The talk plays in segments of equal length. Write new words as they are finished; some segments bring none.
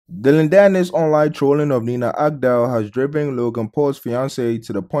Dillon Danis' online trolling of Nina Agdal has driven Logan Paul's fiancé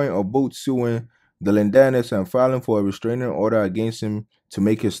to the point of both suing Dillon Danis and filing for a restraining order against him to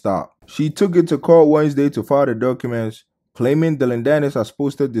make it stop. She took it to court Wednesday to file the documents, claiming Dillon Danis has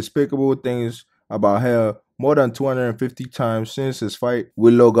posted despicable things about her more than 250 times since his fight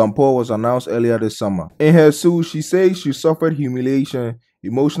with Logan Paul was announced earlier this summer. In her suit, she says she suffered humiliation,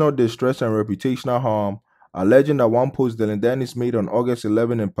 emotional distress, and reputational harm, alleging that one post Dillon Danis made on August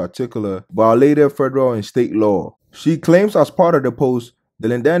 11 in particular violated federal and state law. She claims as part of the post,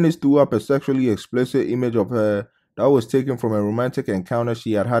 Dillon Danis threw up a sexually explicit image of her that was taken from a romantic encounter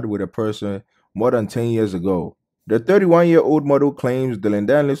she had had with a person more than 10 years ago. The 31-year-old model claims Dillon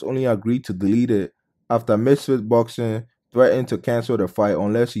Danis only agreed to delete it after Misfit Boxing threatened to cancel the fight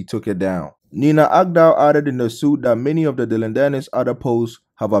unless he took it down. Nina Agdal added in the suit that many of the Dillon Danis other posts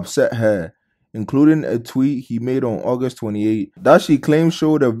have upset her, including a tweet he made on August 28 that she claims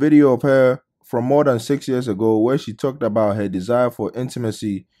showed a video of her from more than 6 years ago where she talked about her desire for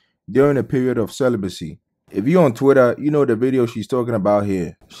intimacy during a period of celibacy. If you're on Twitter, you know the video she's talking about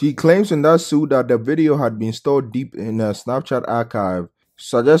here. She claims in that suit that the video had been stored deep in her Snapchat archive,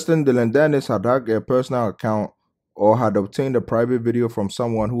 suggesting Dillon Danis had hacked her personal account or had obtained a private video from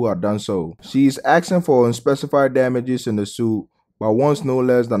someone who had done so. She is asking for unspecified damages in the suit, but wants no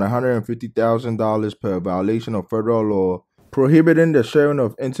less than $150,000 per violation of federal law prohibiting the sharing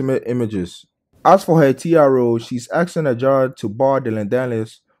of intimate images. As for her TRO, she's asking a judge to bar Dillon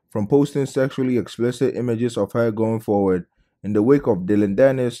Danis from posting sexually explicit images of her going forward in the wake of Dillon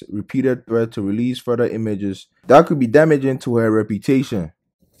Danis' repeated threat to release further images that could be damaging to her reputation.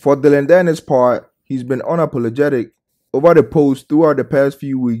 For Dillon Danis' part, he's been unapologetic over the posts throughout the past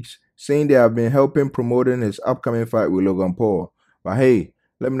few weeks, saying they have been helping promoting his upcoming fight with Logan Paul. But hey,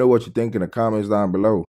 let me know what you think in the comments down below.